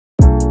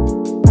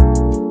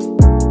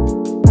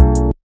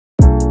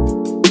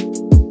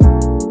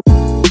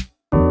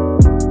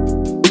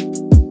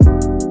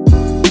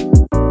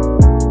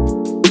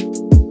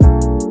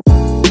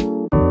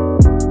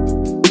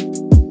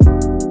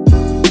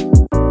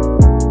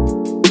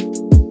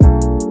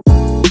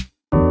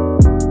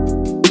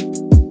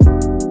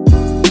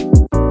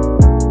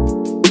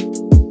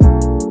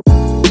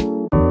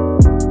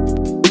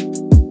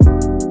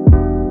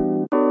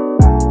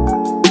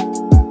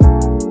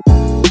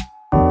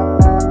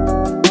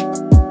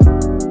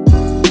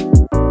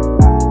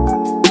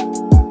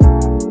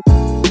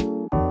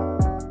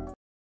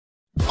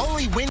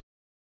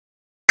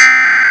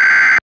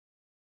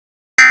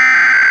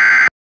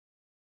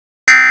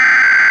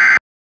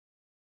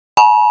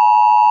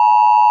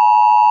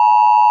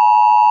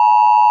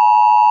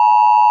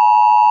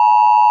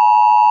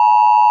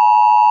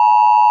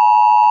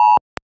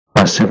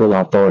civil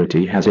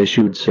authority has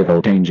issued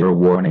civil danger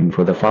warning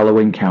for the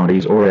following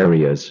counties or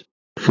areas.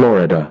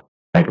 Florida.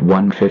 At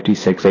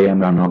 1:56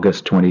 a.m. on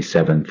August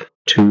 27,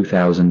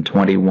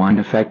 2021,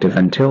 effective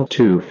until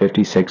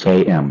 2:56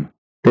 a.m.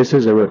 This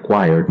is a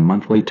required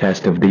monthly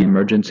test of the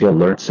emergency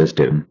alert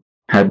system.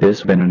 Had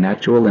this been an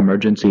actual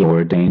emergency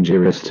or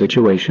dangerous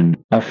situation,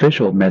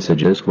 official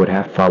messages would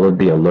have followed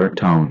the alert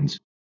tones.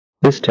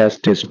 This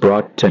test is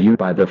brought to you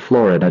by the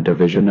Florida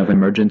Division of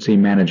Emergency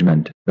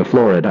Management, the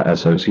Florida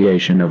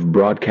Association of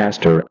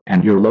Broadcaster,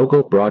 and your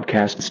local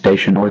broadcast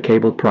station or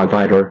cable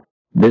provider.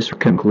 This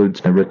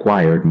concludes the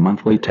required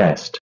monthly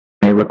test.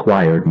 A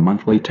required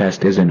monthly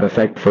test is in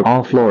effect for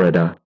all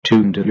Florida,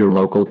 tuned to your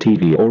local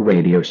TV or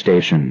radio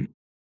station.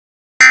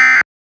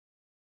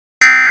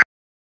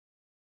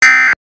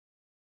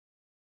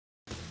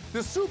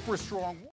 The super strong